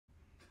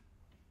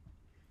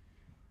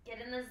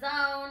Get in the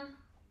zone.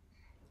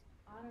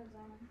 Auto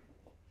zone.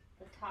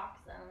 The talk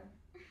zone.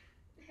 Ew,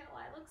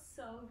 I look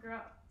so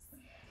gross.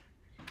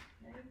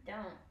 No, you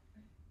don't.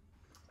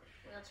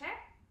 Wheelchair?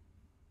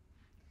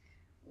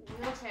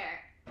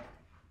 Wheelchair.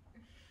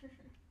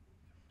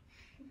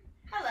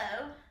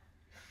 Hello.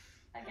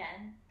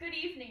 Again. Good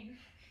evening.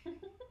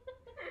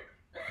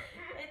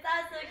 It's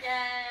us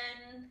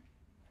again.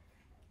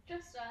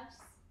 Just us.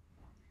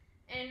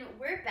 And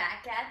we're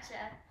back at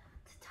ya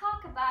to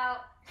talk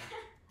about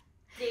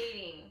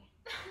dating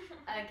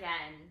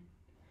again.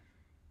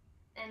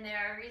 And there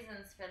are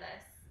reasons for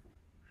this.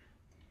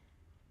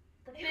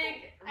 The big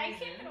reason. I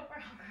can't get over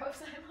how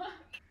gross I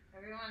look.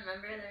 Everyone,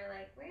 remember, they're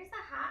like, where's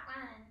the hot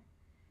one?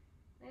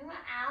 We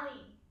want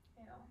Allie.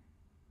 Ew.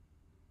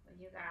 Well,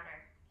 you got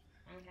her.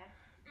 Okay.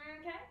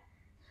 Okay.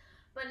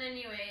 But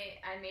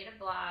anyway, I made a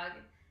blog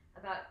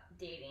about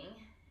dating,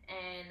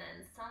 and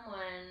then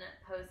someone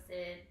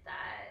posted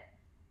that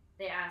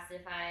they asked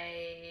if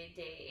I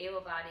date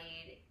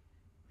able-bodied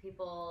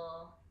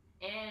people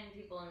and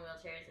people in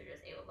wheelchairs or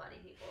just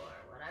able-bodied people or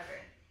whatever.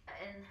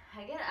 And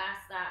I get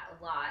asked that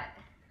a lot.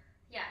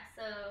 Yeah,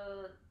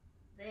 so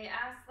they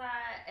asked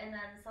that, and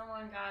then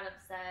someone got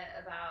upset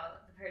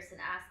about the person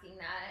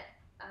asking that,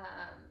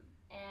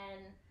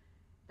 and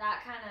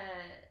that kind of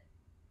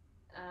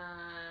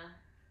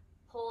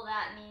pulled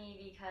at me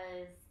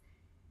because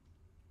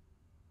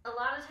a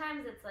lot of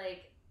times it's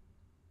like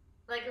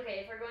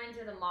okay, if we're going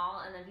to the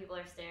mall and then people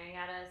are staring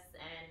at us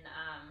and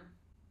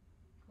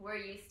we're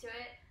used to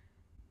it,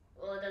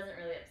 well, it doesn't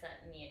really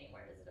upset me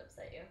anymore. Does it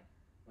upset you?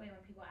 Wait,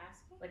 when people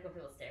ask me? Like when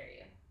people stare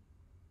at you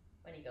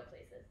when you go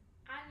places?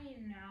 I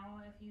mean,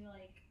 no, if you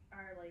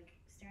are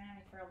staring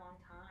at me for a long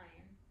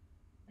time.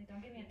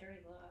 Don't give me a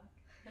dirty look.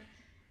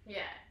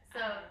 Yeah,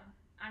 so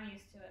I'm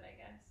used to it, I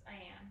guess. I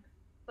am.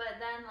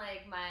 But then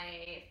my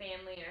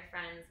family or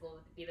friends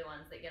will be the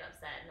ones that get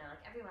upset and they're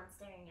like, everyone's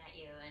staring at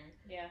you, and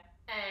yeah.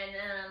 And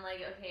then I'm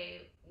like,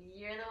 okay,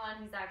 you're the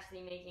one who's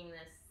actually making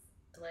this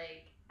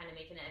kind of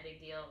making it a big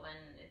deal when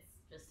it's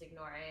just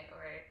ignore it,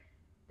 or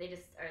they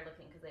just are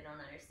looking because they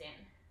don't understand.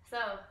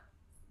 So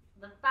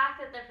the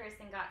fact that the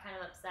person got kind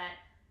of upset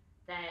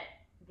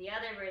that the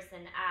other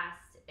person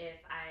asked if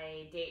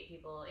I date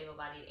people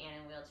able-bodied and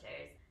in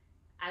wheelchairs,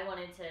 I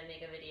wanted to make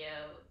a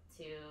video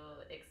to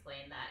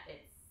explain that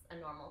it's a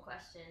normal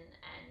question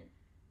and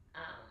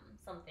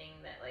something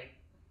that a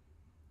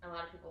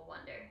lot of people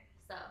wonder.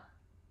 So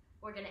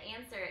we're gonna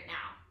answer it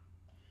now.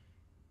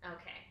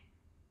 Okay.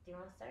 Do you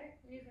want to start?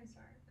 You can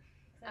start.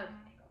 Okay.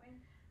 I'm going.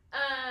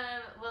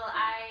 Well,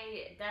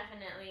 I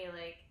definitely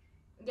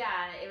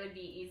yeah, it would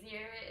be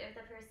easier if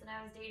the person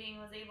I was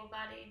dating was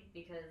able-bodied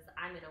because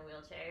I'm in a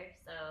wheelchair,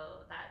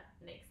 so that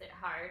makes it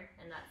hard,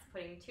 and that's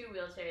putting 2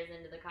 wheelchairs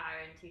into the car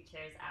and 2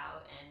 chairs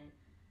out, and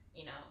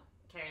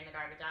carrying the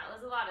garbage out.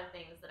 There's a lot of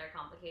things that are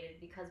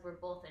complicated because we're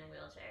both in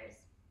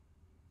wheelchairs.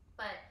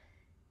 But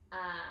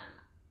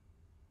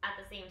at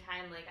the same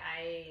time,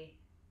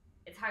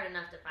 it's hard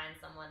enough to find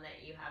someone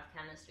that you have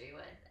chemistry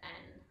with,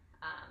 and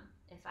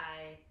if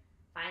I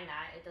find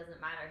that, it doesn't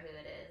matter who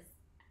it is.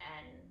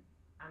 And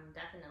I've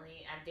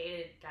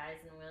dated guys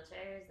in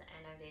wheelchairs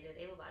and I've dated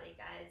able-bodied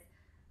guys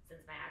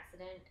since my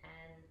accident,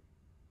 and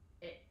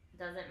it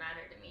doesn't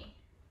matter to me.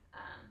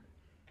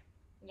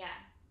 Yeah,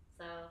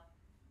 so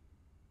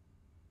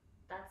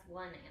that's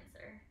one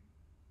answer.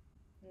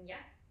 Yeah.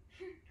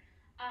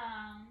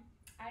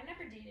 I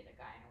never dated a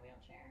guy in a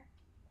wheelchair.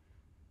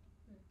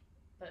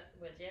 But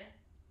would you?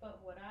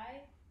 But would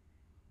I?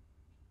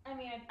 I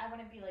mean, I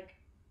wouldn't be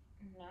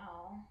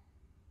no.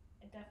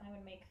 It definitely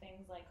would make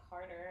things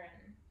harder,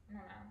 and I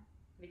don't know.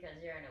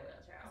 Because you're in a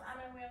wheelchair also. I'm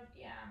in a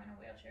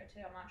wheelchair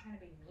too. I'm not trying to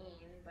be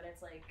mean, but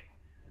it's it's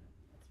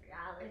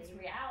reality. It's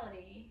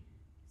reality.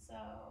 So.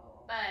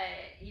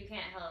 But you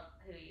can't help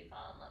who you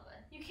fall in love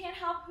with. You can't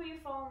help who you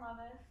fall in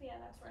love with.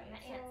 Yeah, that's right. My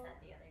aunt said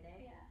the other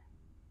day.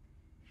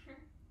 Yeah.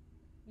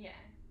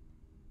 Yeah.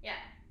 Yeah.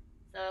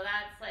 So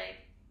that's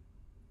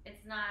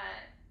it's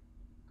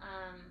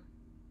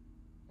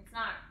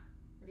not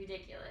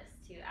ridiculous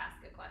to ask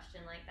a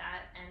question like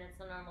that, and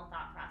it's a normal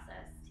thought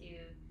process to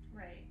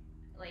right.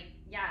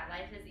 Yeah,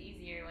 life is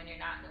easier when you're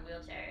not in a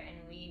wheelchair,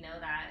 and we know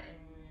that, and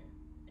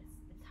it's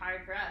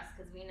hard for us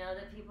because we know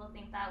that people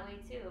think that way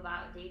too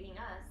about dating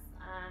us.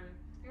 And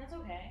that's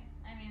okay.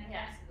 I mean, if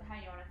Yeah. that's how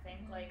you want to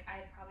think.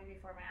 I probably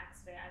before my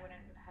accident, I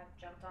wouldn't have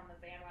jumped on the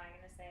bandwagon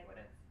to say it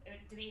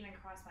didn't even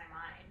cross my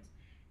mind.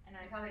 And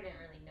I probably didn't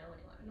really know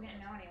anyone. We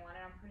didn't know anyone,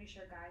 and I'm pretty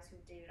sure guys who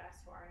dated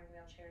us who aren't in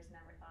wheelchairs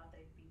never thought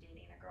they'd be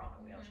dating a girl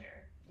in a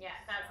wheelchair. Yeah,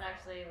 that's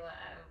actually what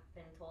I've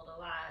been told a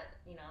lot.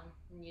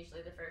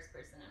 Usually the first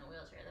person in a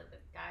wheelchair that the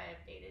guy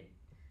I've dated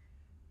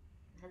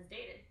has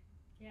dated.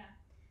 Yeah.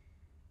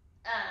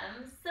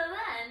 So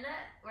then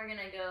we're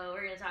gonna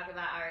talk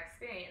about our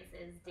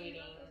experiences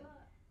dating.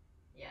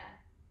 Yeah,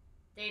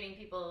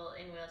 dating people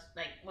in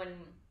wheelchairs,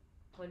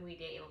 when we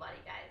date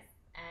able-bodied guys,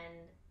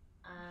 and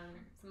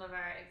some of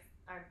our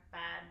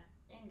bad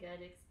and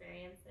good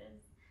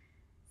experiences.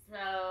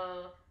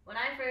 So when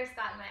I first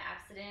got in my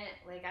accident,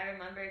 I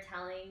remember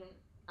telling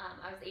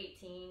I was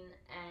 18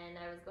 and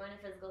I was going to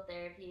physical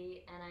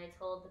therapy, and I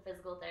told the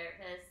physical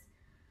therapist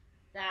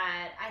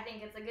that I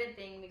think it's a good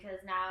thing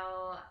because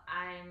now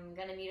I'm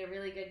gonna meet a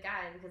really good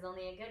guy, because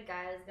only a good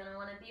guy is gonna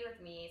want to be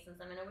with me since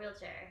I'm in a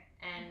wheelchair.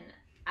 And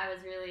I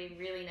was really,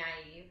 really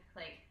naive.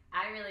 Like,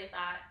 I really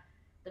thought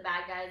the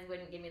bad guys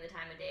wouldn't give me the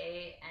time of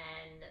day,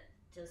 and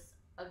just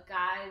a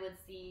guy would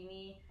see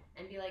me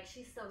and be like,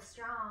 she's so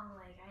strong.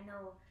 Like,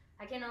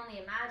 I can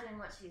only imagine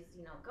what she's,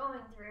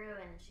 going through,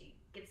 and she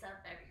gets up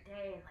every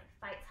day and like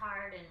fights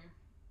hard. And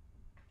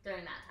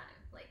during that time,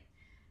 like,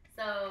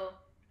 so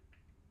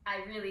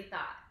I really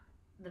thought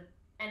the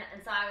and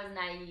so I was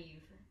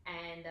naive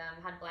and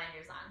had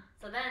blinders on.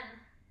 So then,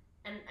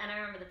 and I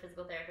remember the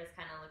physical therapist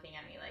kind of looking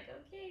at me like,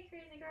 okay,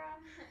 crazy girl,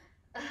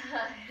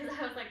 because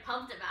I was like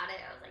pumped about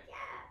it. I was like,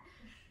 yeah,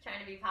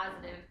 trying to be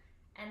positive.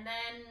 And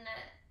then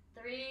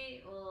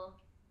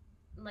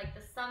like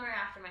the summer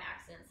after my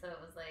accident, so it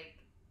was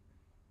like,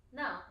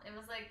 no, it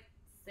was like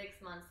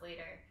 6 months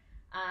later.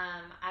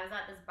 I was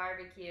at this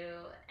barbecue,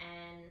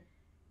 and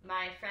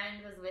my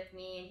friend was with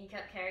me, and he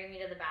kept carrying me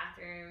to the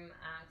bathroom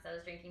because I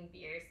was drinking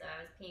beer, so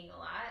I was peeing a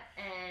lot.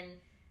 And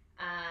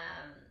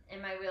in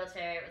my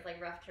wheelchair, it was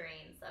like rough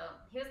terrain, so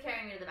he was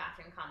carrying me to the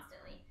bathroom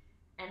constantly.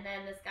 And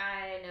then this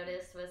guy I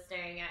noticed was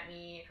staring at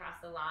me across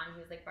the lawn.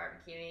 He was like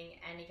barbecuing,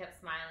 and he kept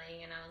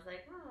smiling, and I was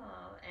like,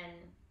 oh. And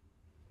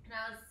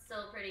I was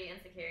still pretty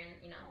insecure, and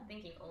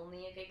thinking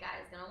only a good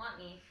guy is gonna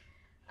want me.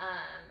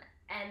 Um,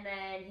 and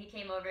then he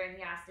came over and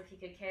he asked if he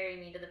could carry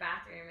me to the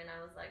bathroom, and I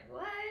was like,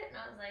 what? And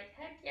I was like,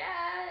 heck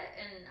yeah.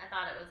 And I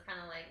thought it was kind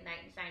of like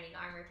knight in shining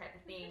armor type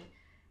of thing.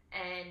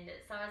 And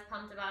so I was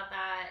pumped about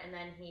that. And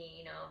then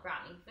he,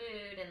 brought me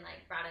food and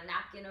like brought a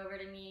napkin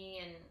over to me.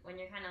 And when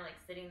you're kind of like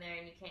sitting there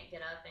and you can't get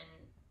up, and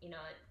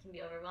it can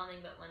be overwhelming,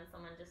 but when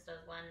someone just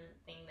does one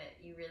thing that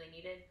you really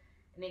needed,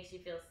 it makes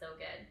you feel so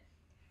good.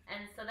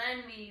 And so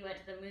then we went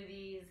to the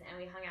movies and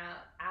we hung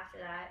out after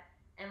that.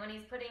 And when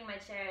he's putting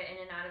my chair in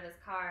and out of his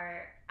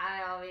car,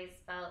 I always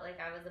felt like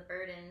I was a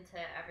burden to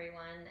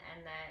everyone,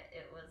 and that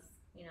it was,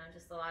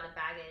 just a lot of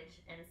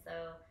baggage. And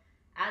so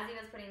as he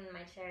was putting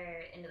my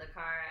chair into the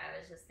car, I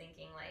was just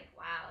thinking like,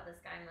 wow, this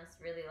guy must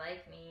really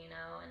like me. And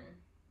I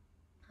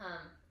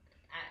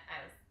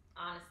was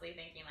honestly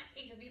thinking like,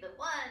 he could be the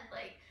one.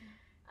 Like,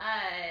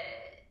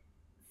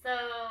 so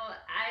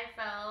I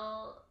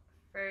fell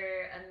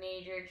for a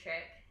major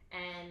trick,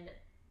 and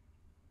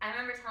I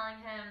remember telling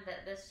him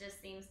that this just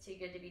seems too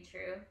good to be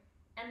true.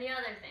 And the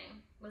other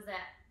thing was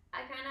that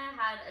I kind of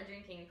had a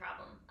drinking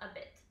problem, a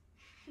bit.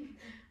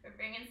 We're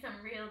bringing some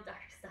real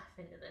dark stuff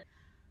into this.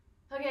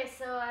 Okay,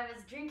 so I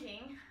was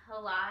drinking a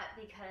lot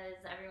because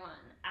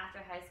everyone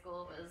after high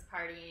school was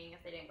partying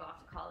if they didn't go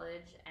off to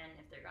college, and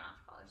if they're going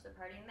off to college, they're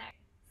partying there.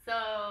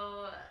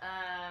 So,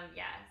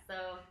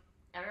 so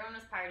everyone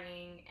was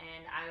partying,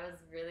 and I was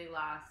really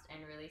lost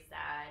and really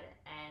sad.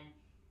 And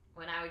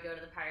when I would go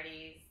to the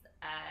parties,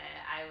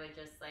 I would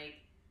just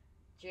like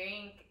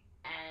drink,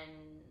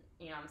 and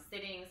I'm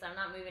sitting, so I'm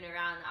not moving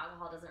around. The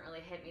alcohol doesn't really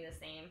hit me the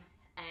same,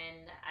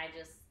 and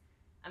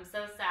I'm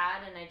so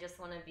sad, and I just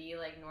want to be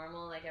like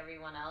normal, like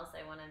everyone else.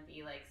 I want to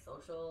be like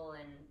social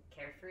and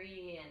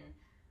carefree,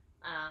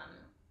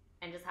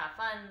 and just have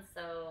fun.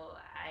 So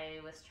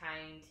I was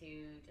trying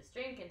to just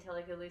drink until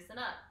I could loosen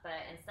up,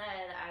 but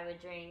instead I would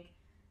drink,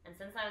 and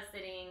since I was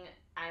sitting,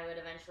 I would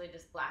eventually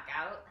just black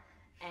out,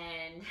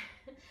 and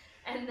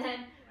and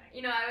then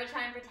I would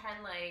try and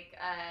pretend like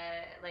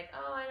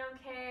oh, I don't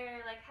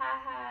care, like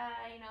haha,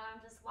 I'm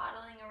just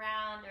waddling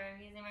around, or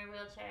I'm using my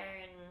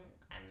wheelchair, and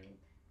I'm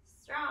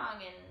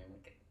strong and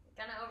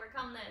gonna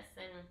overcome this.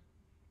 And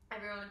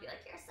everyone would be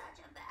like, you're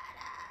such a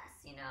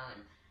badass,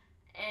 and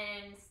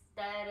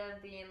instead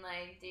of being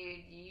like,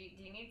 dude, do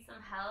you need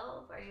some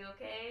help? Are you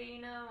okay?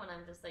 When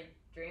I'm just like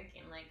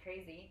drinking like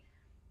crazy.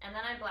 And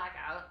then I'd black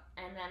out,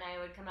 and then I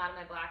would come out of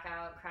my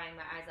blackout crying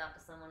my eyes out to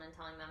someone and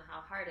telling them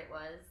how hard it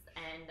was.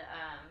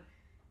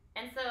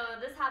 And so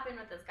this happened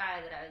with this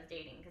guy that I was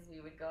dating, because we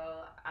would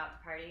go out to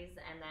parties,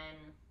 and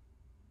then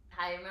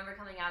I remember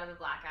coming out of a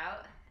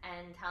blackout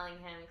and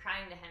telling him,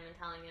 crying to him and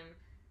telling him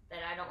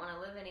that I don't want to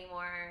live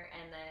anymore,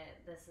 and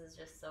that this is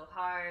just so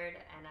hard,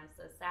 and I'm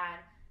so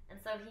sad. And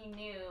so he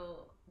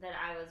knew that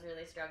I was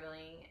really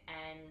struggling,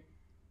 and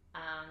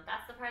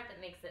that's the part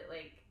that makes it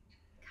like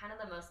kind of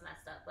the most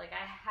messed up. Like,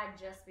 I had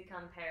just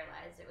become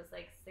paralyzed. It was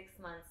like 6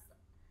 months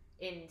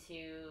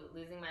into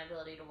losing my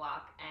ability to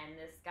walk, and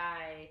this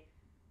guy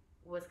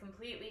was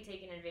completely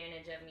taking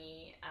advantage of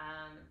me.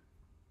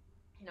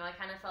 I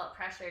kind of felt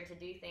pressured to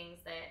do things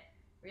that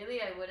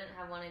really I wouldn't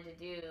have wanted to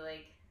do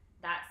like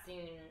that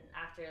soon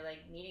after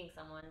like meeting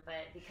someone,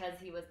 but because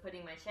he was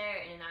putting my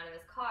chair in and out of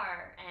his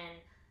car, and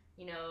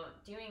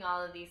doing all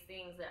of these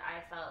things that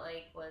I felt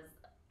like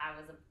I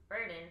was a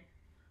burden,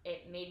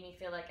 it made me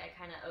feel like I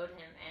kind of owed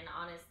him. And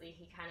honestly,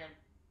 he kind of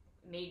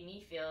made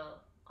me feel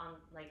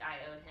like I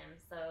owed him.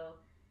 So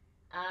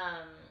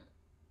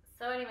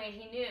anyway,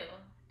 he knew.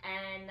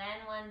 And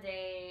then one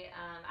day,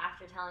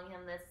 after telling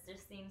him this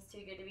just seems too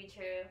good to be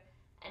true,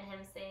 and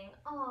him saying,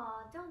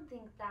 "Oh, don't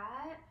think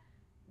that,"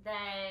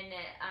 then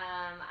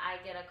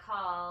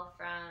call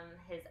from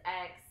his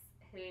ex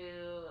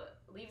who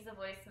leaves a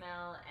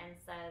voicemail and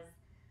says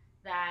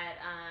that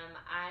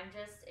I'm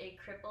just a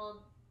crippled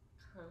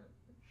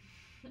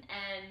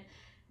and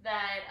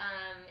that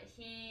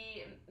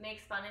he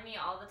makes fun of me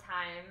all the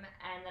time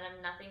and that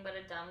I'm nothing but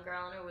a dumb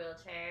girl in a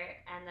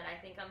wheelchair and that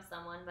I think I'm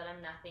someone but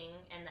I'm nothing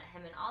and that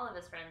him and all of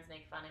his friends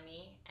make fun of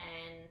me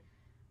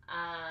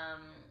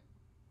um,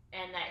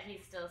 and that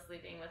he's still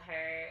sleeping with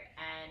her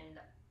and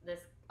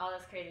this all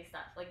this crazy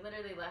stuff. Like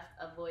literally left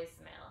a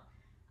voicemail.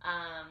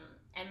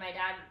 And my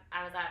dad,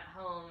 I was at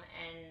home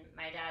and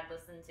my dad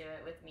listened to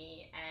it with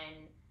me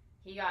and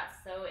he got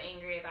so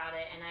angry about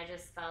it and I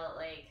just felt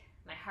like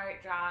my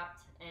heart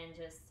dropped and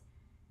just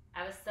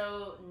I was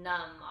so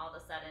numb all of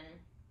a sudden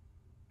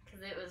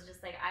because it was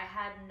just like I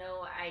had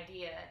no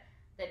idea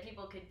that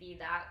people could be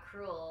that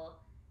cruel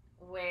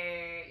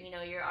where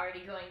you're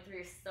already going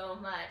through so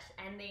much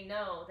and they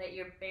know that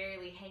you're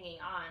barely hanging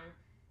on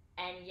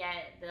and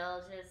yet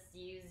they'll just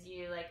use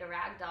you like a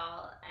rag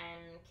doll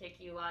and kick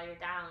you while you're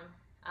down.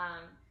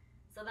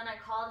 So then I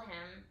called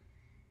him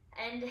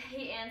and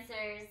he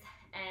answers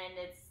and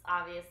it's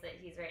obvious that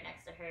he's right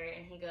next to her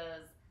and he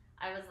goes,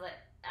 I was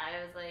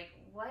like,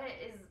 what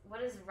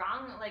is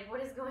wrong? Like,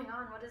 what is going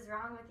on? What is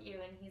wrong with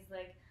you? And he's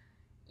like,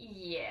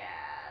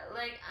 yeah,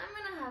 like, I'm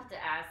gonna have to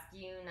ask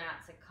you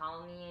not to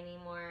call me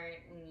anymore.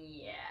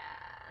 Yeah.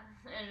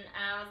 And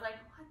I was like,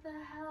 what the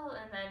hell?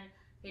 And then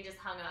he just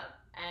hung up.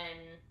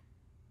 And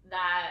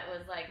that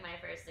was like my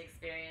first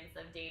experience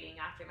of dating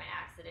after my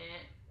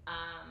accident.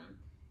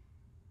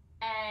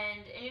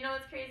 And you know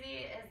what's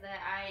crazy is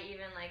that I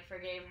even like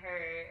forgave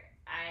her.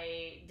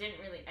 I didn't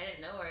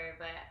know her,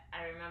 but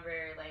I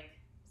remember like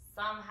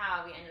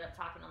somehow we ended up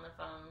talking on the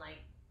phone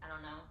like I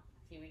don't know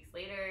a few weeks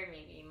later,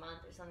 maybe a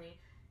month or something.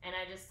 And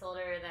I just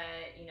told her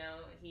that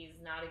he's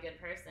not a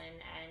good person,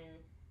 and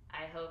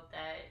I hope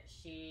that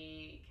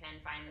she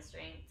can find the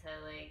strength to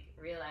like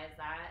realize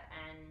that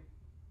and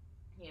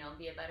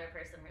be a better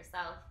person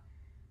herself,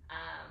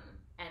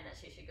 and that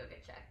she should go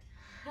get checked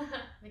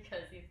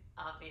because he's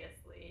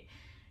obviously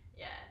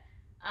yeah.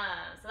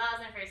 So that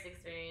was my first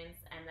experience,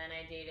 and then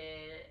I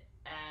dated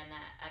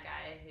a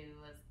guy who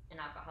was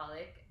an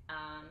alcoholic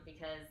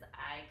because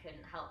I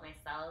couldn't help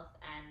myself,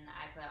 and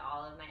I put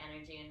all of my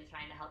energy into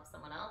trying to help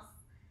someone else,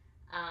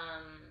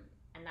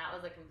 and that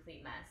was a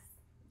complete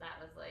mess. That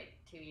was like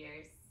 2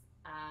 years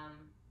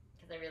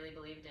because I really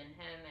believed in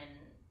him and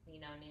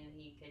knew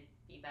he could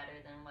be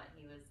better than what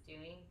he was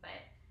doing,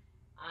 but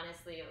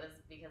honestly, it was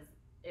because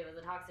it was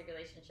a toxic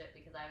relationship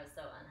because I was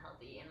so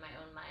unhealthy in my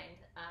own mind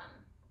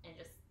and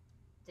just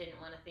didn't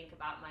want to think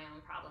about my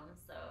own problems.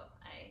 So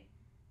I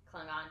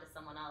clung on to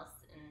someone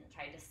else and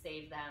tried to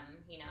save them.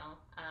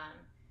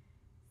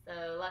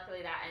 So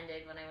luckily that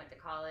ended when I went to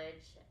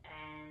college.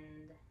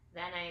 And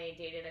then I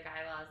dated a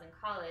guy while I was in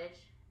college.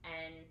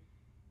 And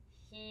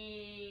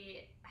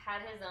he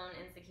had his own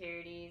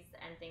insecurities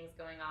and things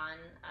going on.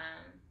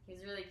 He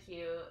was really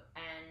cute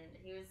and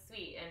he was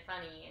sweet and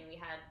funny. And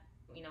we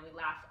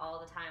laughed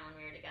all the time when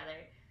we were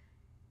together.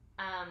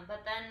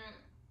 But then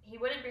he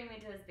wouldn't bring me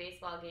to his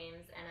baseball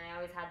games, and I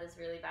always had this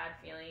really bad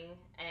feeling.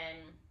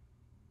 And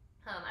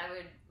I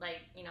would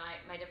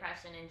my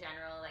depression in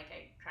general, like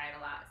I cried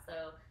a lot.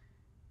 So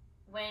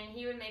when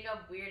he would make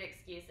up weird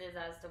excuses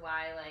as to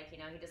why, he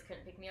just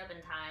couldn't pick me up in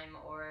time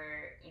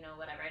or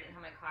whatever, I didn't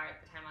have my car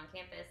at the time on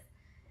campus.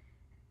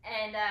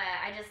 And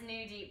I just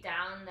knew deep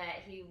down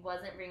that he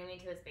wasn't bringing me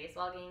to his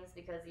baseball games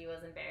because he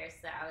was embarrassed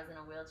that I was in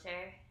a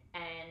wheelchair.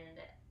 And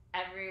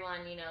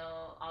everyone,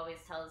 always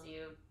tells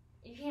you,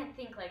 you can't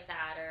think like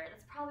that, or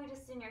it's probably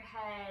just in your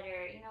head,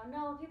 or,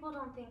 no, people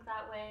don't think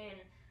that way.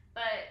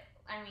 But,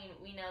 I mean,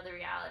 we know the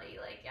reality.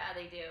 Like, yeah,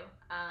 they do.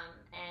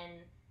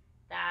 And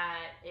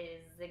that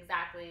is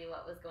exactly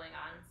what was going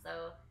on.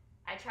 So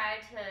I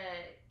tried to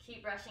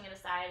keep brushing it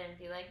aside and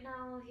be like,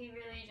 no, he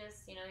really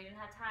just, he didn't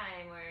have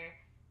time, or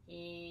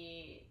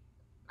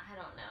I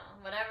don't know,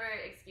 whatever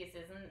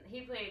excuses. And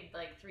he played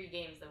like 3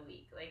 games a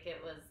week. Like, it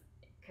was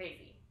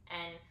crazy.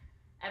 And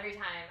every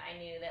time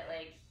I knew that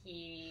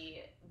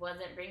he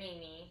wasn't bringing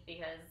me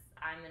because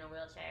I'm in a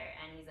wheelchair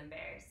and he's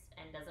embarrassed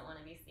and doesn't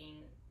want to be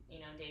seen,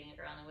 dating a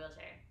girl in a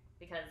wheelchair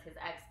because his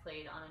ex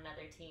played on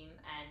another team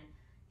and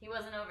he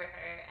wasn't over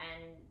her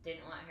and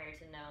didn't want her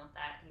to know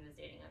that he was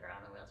dating a girl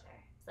in a wheelchair.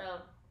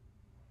 So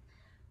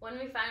when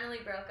we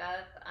finally broke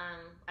up,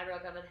 I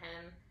broke up with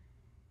him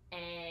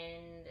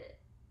and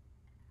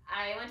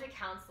I went to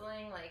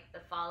counseling like the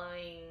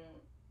following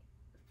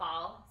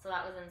fall, so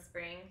that was in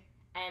spring.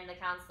 And the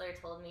counselor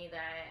told me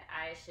that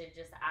I should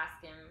just ask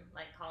him,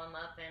 call him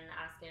up and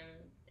ask him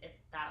if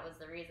that was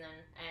the reason.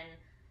 And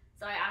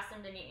so I asked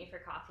him to meet me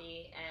for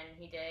coffee, and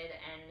he did.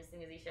 And as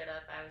soon as he showed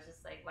up, I was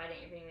just like, why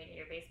didn't you bring me to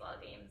your baseball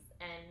games?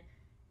 And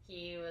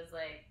he was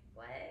like,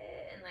 what?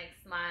 And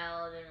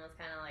smiled and was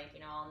kind of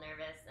all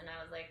nervous. And I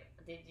was like,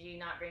 did you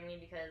not bring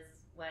me because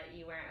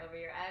you weren't over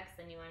your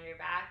ex and you wanted her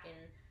back? And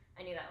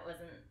I knew that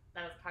was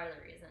part of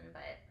the reason.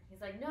 But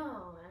he's like,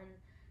 no. And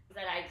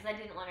because I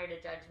didn't want her to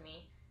judge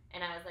me.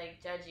 And I was like,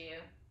 judge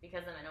you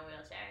because I'm in a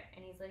wheelchair.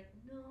 And he's like,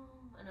 no.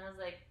 And I was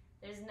like,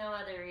 there's no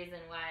other reason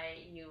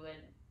why you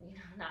would,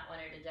 not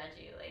want her to judge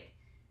you. Like,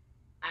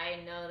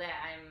 I know that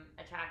I'm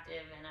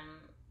attractive and I'm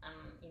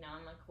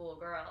a cool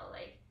girl.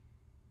 Like,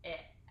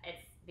 it,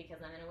 it's because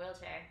I'm in a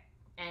wheelchair.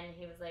 And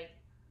he was like,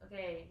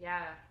 okay,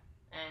 yeah,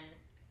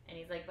 and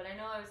he's like, but I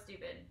know I was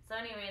stupid. So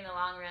anyway, in the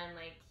long run,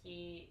 like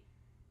he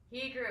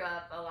grew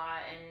up a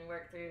lot and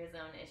worked through his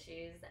own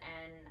issues,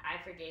 and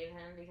I forgave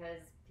him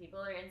because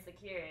people are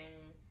insecure,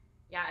 and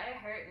yeah, it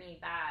hurt me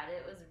bad.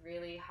 It was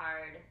really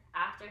hard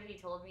after he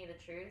told me the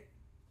truth.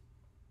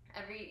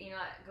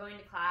 Going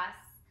to class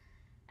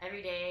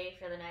every day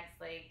for the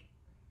next like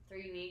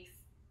 3 weeks,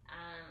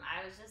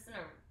 I was just in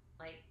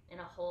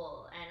a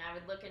hole, and I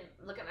would look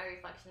at my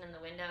reflection in the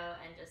window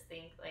and just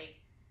think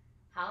like,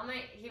 how am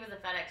I? He was a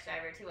FedEx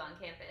driver too on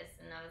campus,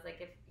 and I was like,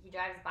 if he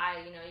drives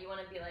by, you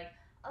want to be like,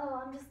 oh,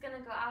 I'm just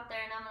gonna go out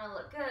there and I'm gonna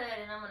look good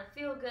and I'm gonna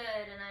feel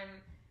good, and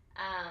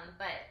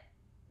but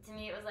to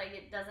me it was like,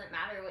 it doesn't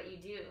matter what you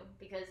do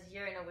because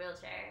you're in a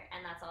wheelchair and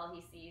that's all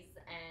he sees,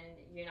 and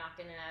you're not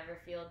gonna ever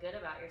feel good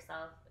about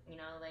yourself,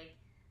 like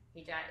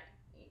he drive,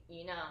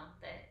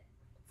 that.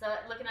 So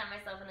looking at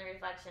myself in the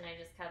reflection, I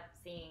just kept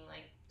seeing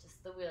like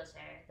just the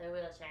wheelchair,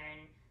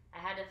 and I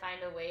had to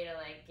find a way to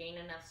like gain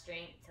enough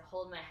strength to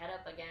hold my head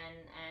up again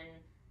and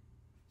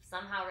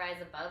somehow rise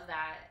above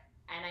that.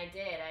 And I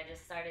did. I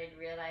just started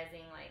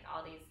realizing like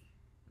all these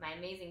my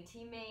amazing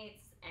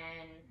teammates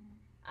and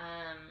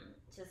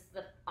just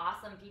the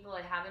awesome people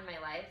I have in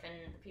my life,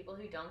 and the people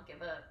who don't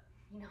give a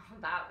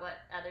about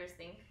what others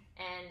think.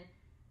 And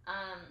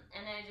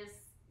I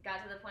just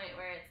got to the point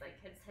where it's like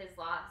it's his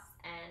loss,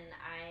 and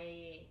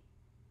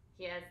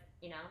he has,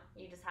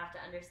 you just have to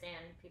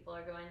understand people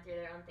are going through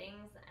their own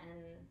things, and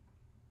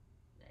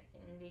they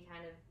can be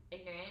kind of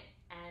ignorant,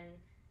 and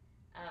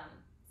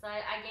so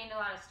I gained a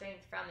lot of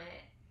strength from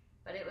it,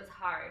 but it was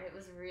hard. It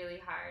was really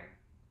hard.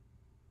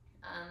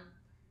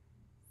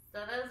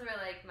 So those were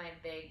like my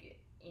big,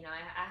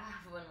 I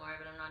have one more,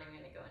 but I'm not even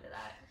going to go into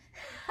that.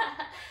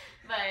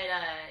 But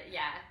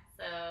yeah,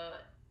 so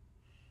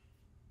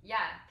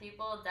yeah,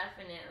 people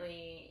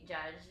definitely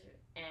judge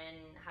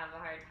and have a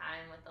hard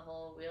time with the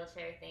whole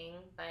wheelchair thing,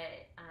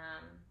 but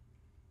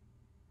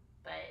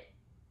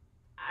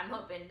I'm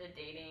open to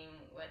dating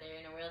whether you're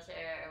in a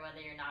wheelchair or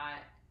whether you're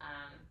not.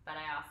 But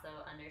I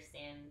also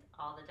understand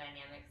all the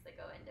dynamics that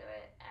go into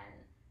it, and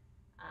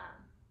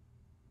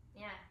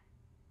yeah.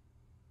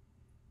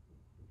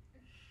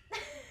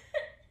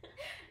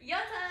 Your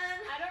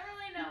turn. I don't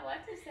really know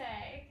what to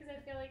say because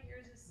I feel like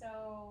yours is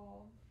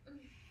so.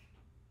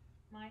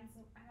 Mine's,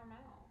 I don't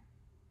know.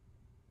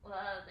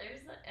 Well,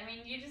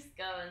 you just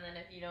go, and then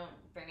if you don't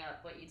bring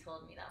up what you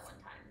told me that one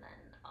time,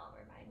 then I'll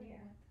remind you.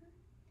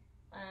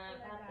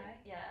 That guy?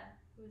 Yeah,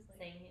 Who was like,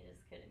 saying he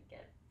just couldn't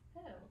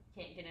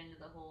can't get into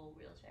the whole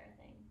wheelchair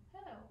thing.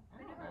 who?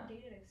 I never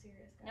dated a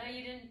serious guy. No,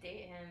 you didn't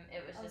date him.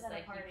 It was just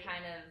like you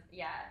kind of,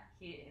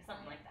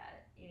 something like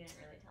that. You didn't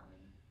really tell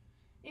me.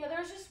 Yeah,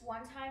 there was just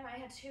one time I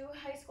had two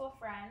high school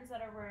friends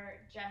that were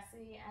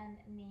Jessie and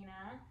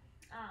Nina,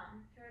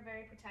 who were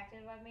very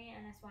protective of me,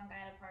 and this one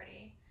guy at a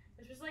party.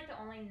 This was like the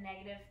only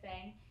negative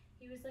thing.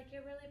 He was like,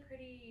 you're really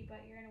pretty,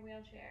 but you're in a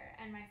wheelchair.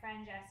 And my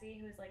friend Jesse,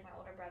 who was like my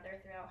older brother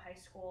throughout high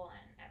school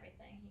and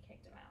everything, he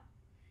kicked him out.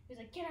 He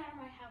was like, get out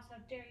of my house, how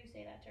dare you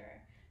say that to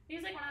her. He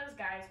was like one of those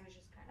guys who was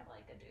just kind of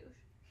like a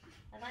douche.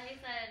 I thought he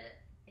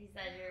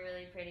said you're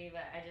really pretty,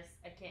 but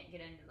I can't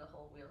get into the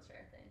whole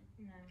wheelchair thing.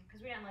 No,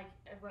 because we didn't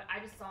I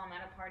just saw him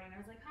at a party and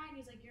I was like, hi, and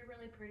he's like, you're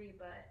really pretty,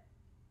 but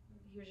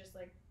he was just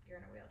like,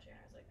 you're in a wheelchair.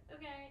 And I was like,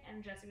 okay.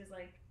 And Jesse was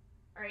like,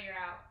 all right, you're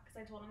out. Because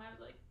I told him, I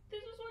was like,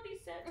 this is what he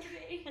said to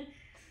me.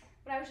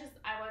 But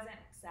I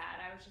wasn't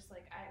sad. I was just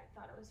like, I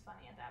thought it was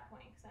funny at that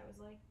point because I was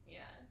like,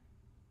 yeah.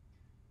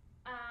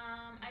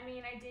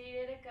 I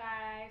dated a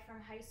guy from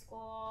high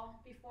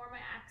school before my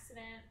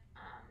accident,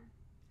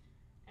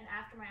 and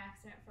after my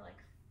accident for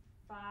like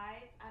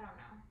I don't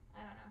know,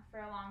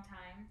 for a long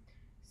time.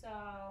 So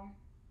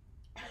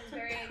I was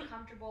very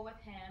comfortable with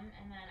him,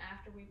 and then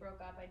after we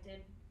broke up,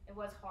 it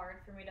was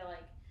hard for me to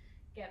like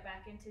get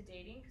back into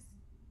dating because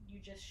you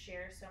just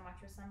share so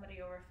much with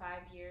somebody over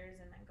 5 years,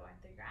 and then going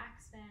through your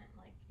accident,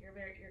 like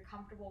you're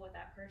comfortable with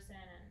that person,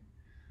 and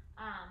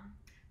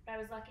but I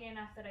was lucky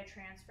enough that I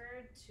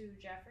transferred to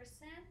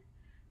Jefferson,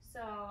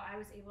 so I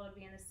was able to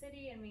be in the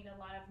city and meet a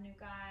lot of new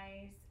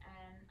guys,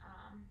 and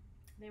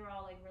they were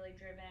all like really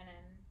driven,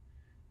 and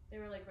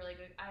they were like really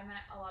good. I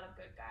met a lot of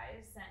good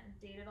guys and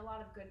dated a lot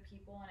of good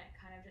people, and it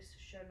kind of just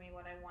showed me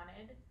what I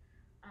wanted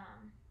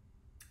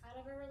out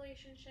of a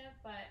relationship.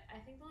 But I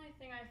think the only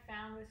thing I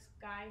found with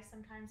guys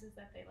sometimes is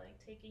that they like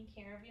taking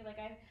care of you. Like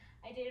I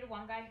dated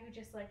one guy who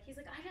just like, he's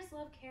like, I just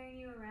love carrying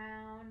you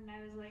around, and I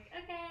was like,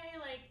 okay,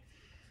 like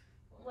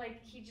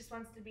he just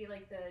wants to be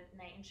like the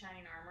knight in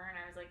shining armor, and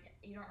I was like,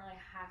 you don't really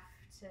have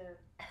to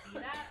be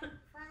that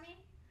for me.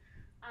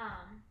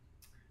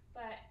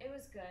 But it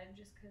was good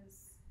just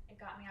because it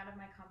got me out of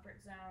my comfort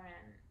zone,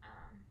 and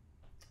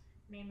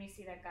made me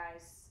see that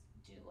guys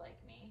do like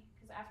me.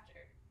 Because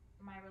after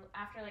my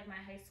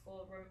high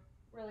school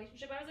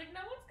relationship, I was like,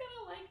 no one's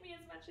gonna like me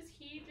as much as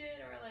he did,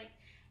 or like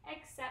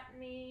accept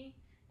me,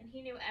 and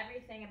he knew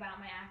everything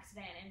about my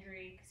accident and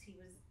injury because he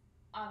was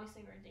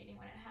obviously we were dating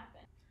when it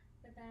happened.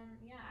 But then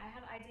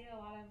I dated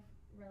a lot of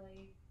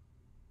really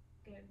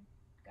good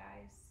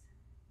guys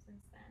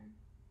since then.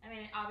 I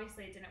mean,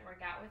 obviously it didn't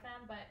work out with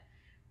them, but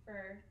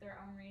for their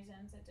own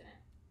reasons, it didn't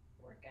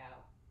work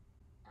out.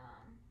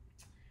 Um,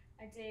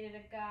 I dated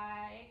a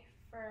guy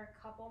for a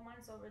couple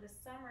months over the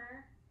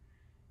summer,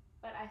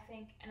 but I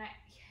think,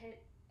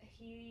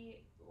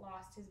 he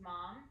lost his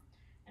mom,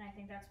 and I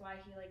think that's why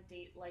he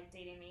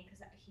dating me because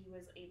he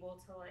was able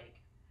to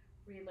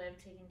relive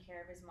taking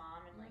care of his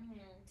mom and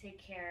take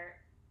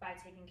care by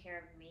taking care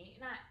of me.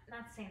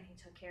 Not saying he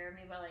took care of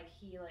me, but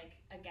he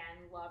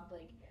again loved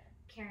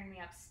carrying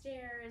me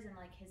upstairs, and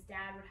his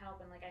dad would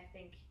help, and I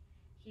think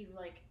he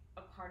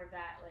a part of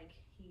that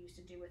he used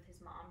to do with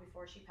his mom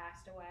before she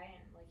passed away,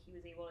 and he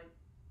was able to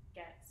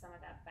get some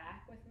of that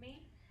back with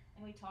me,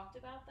 and we talked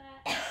about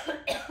that.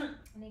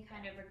 And he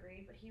kind of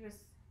agreed, but he was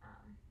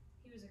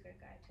a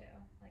good guy too.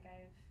 I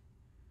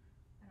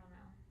don't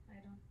know.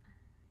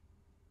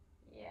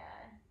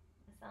 Yeah,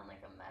 I sound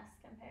like a mess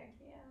compared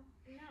to you.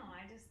 No,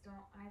 I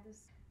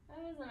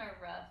was in a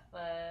rough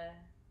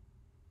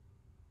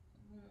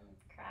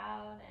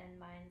crowd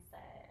and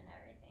mindset and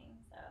everything,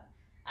 so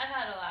I've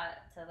had a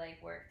lot to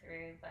work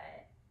through,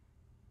 but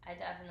I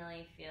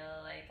definitely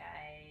feel like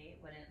I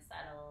wouldn't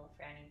settle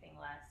for anything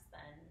less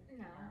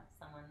than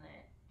someone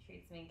that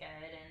treats me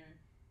good, and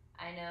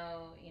I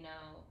know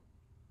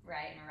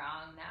right and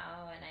wrong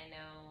now, and I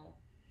know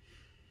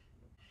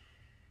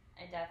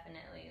I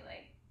definitely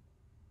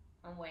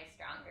I'm way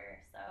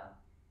stronger, so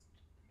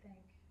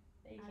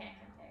but you can't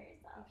compare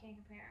yourself. You can't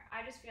compare.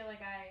 I just feel like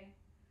I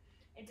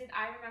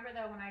remember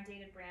though when I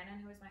dated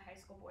Brandon, who was my high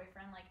school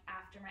boyfriend,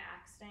 after my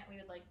accident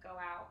we would go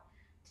out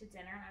to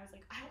dinner, and I was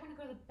I don't want to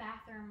go to the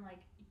bathroom,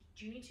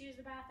 do you need to use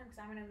the bathroom because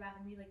I'm going to the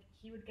bathroom.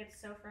 He would get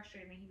so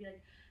frustrated with me. He'd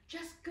be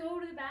just go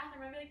to the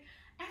bathroom. I'd be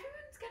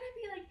everyone's going to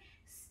be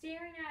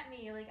staring at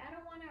me, I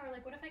don't want to, or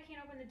what if I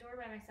can't open the door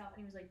by myself,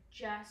 and he was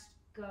just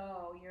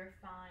go, you're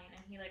fine. And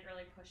he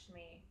really pushed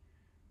me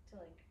to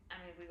I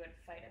mean, we would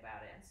fight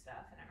about it and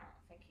stuff, and I don't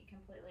think he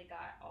completely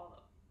got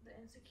all the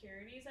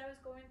insecurities I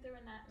was going through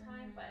in that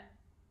time, but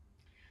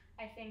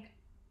I think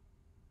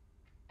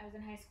I was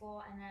in high school,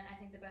 and then I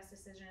think the best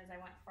decision is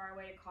I went far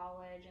away to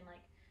college and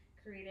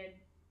created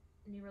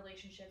new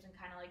relationships and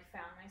kind of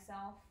found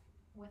myself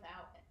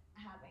without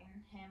having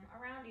him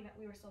around. Even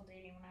we were still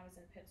dating when I was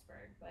in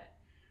Pittsburgh, but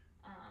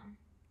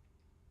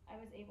I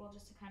was able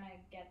just to kind of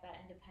get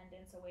that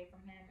independence away from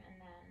him, and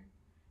then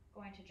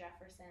going to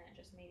Jefferson and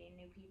just meeting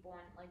new people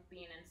and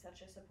being in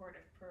such a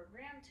supportive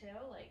program too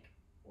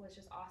was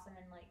just awesome.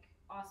 And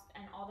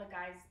and all the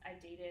guys I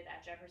dated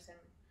at Jefferson,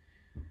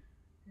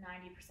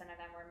 90% of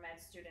them were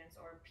med students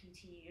or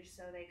PTs,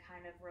 so they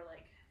kind of were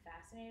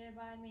fascinated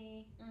by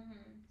me.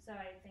 So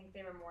I think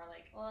they were more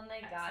well, and they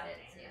got it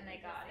too, and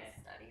they got it.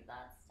 They studied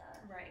that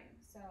stuff, right?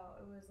 So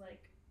it was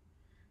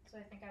so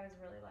I think I was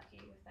really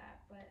lucky with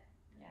that. But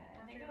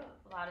yeah, I think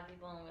a lot of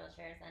people in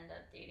wheelchairs end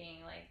up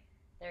dating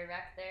their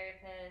rec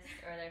therapist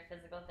or their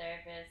physical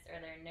therapist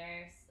or their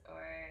nurse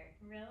or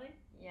really.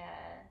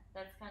 Yeah,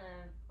 that's kind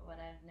of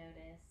what I've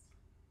noticed.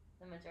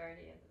 The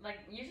majority of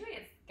usually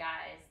it's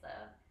guys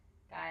though.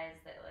 Guys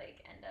that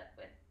end up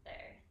with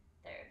their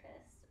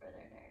therapist or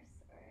their nurse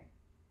or.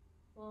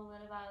 Well,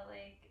 what about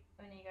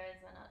when you guys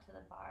went out to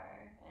the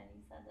bar and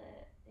you said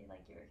that you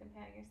were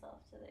comparing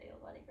yourself to the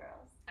able-bodied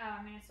girls? Oh,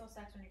 I mean, it still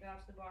sucks when you go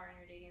out to the bar and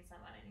you're dating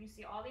someone and you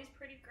see all these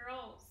pretty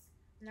girls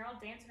and they're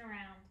all dancing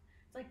around.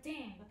 It's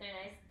dang. With their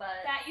nice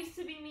butts. That used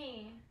to be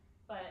me.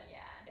 But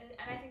yeah,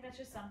 and I think that's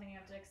just something you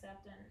have to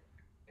accept, and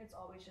it's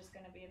always just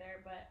gonna be there.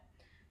 But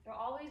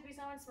there'll always be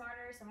someone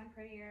smarter, someone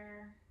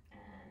prettier,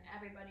 and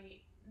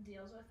everybody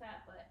deals with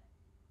that. But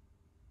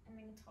I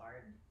mean, it's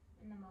hard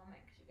in the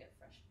moment because you get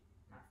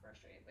not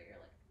frustrated, but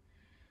you're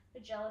the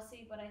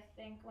jealousy. But I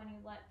think when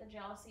you let the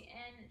jealousy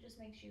in, it just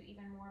makes you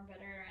even more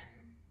bitter and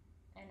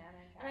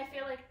I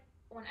feel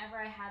whenever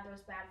I had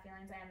those bad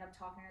feelings, I ended up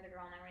talking to the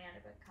girl, and then we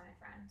ended up becoming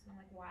friends. And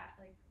I'm what?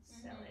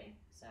 Silly.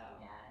 So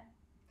yeah.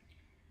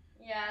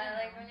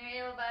 When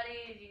you're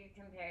able-bodied, you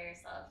compare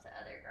yourself to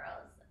other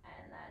girls,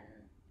 and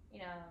then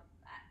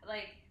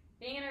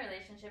being in a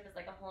relationship is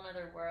a whole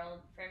other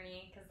world for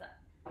me because that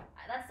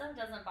stuff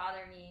doesn't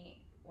bother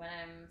me when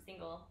I'm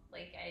single.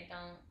 I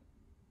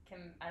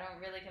don't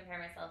really compare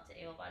myself to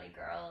able-bodied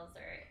girls,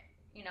 or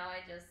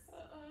I just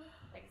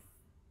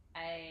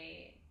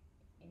I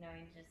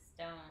just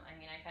don't. I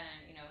mean, I kind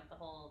of with the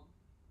whole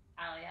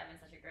Allie having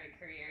such a great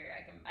career,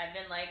 I've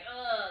been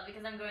ugh,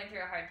 because I'm going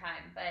through a hard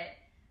time, but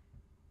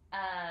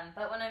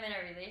when I'm in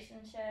a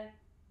relationship,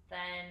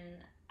 then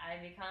I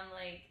become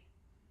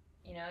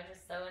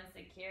just so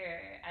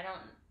insecure. I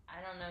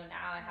don't know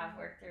now. I have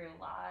worked through a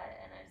lot,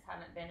 and I just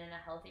haven't been in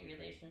a healthy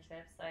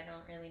relationship, so I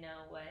don't really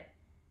know what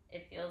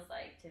it feels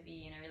like to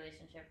be in a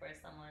relationship where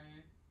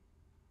someone,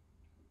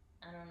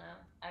 I don't know,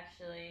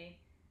 actually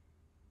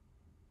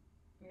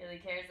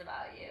really cares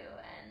about you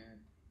and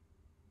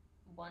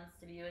wants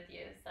to be with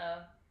you. So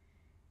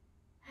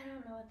I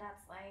don't know what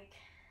that's like.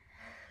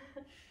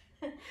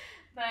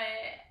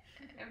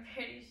 I'm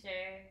pretty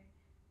sure.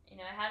 You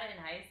know, I had it in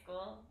high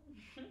school.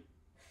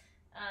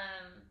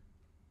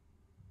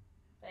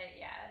 But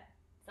yeah,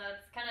 so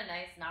it's kind of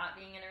nice not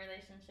being in a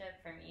relationship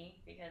for me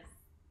because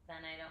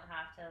then I don't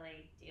have to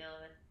like deal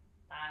with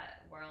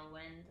that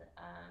whirlwind.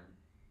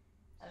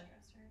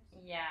 Stressors.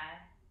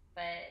 Yeah,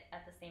 but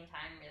at the same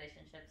time,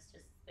 relationships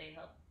just they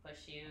help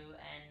push you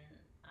and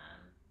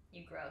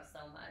you grow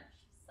so much.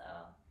 So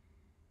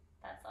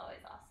that's always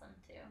awesome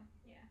too.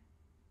 Yeah.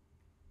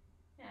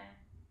 Yeah,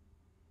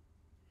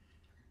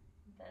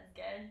 that's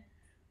good.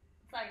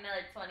 It's like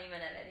another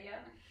 20-minute video.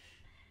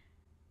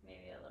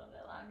 Maybe a little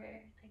bit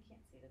longer. I can't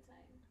see the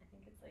time. I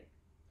think it's like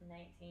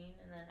 19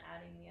 and then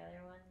adding the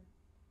other one.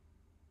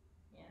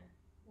 Yeah.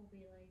 We'll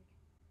be like.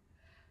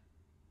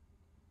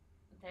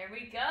 There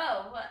we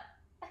go.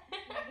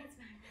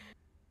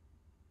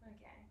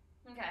 Okay.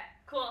 Okay.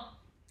 Cool.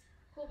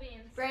 Cool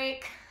beans.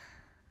 Break.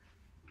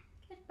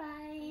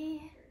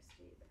 Goodbye.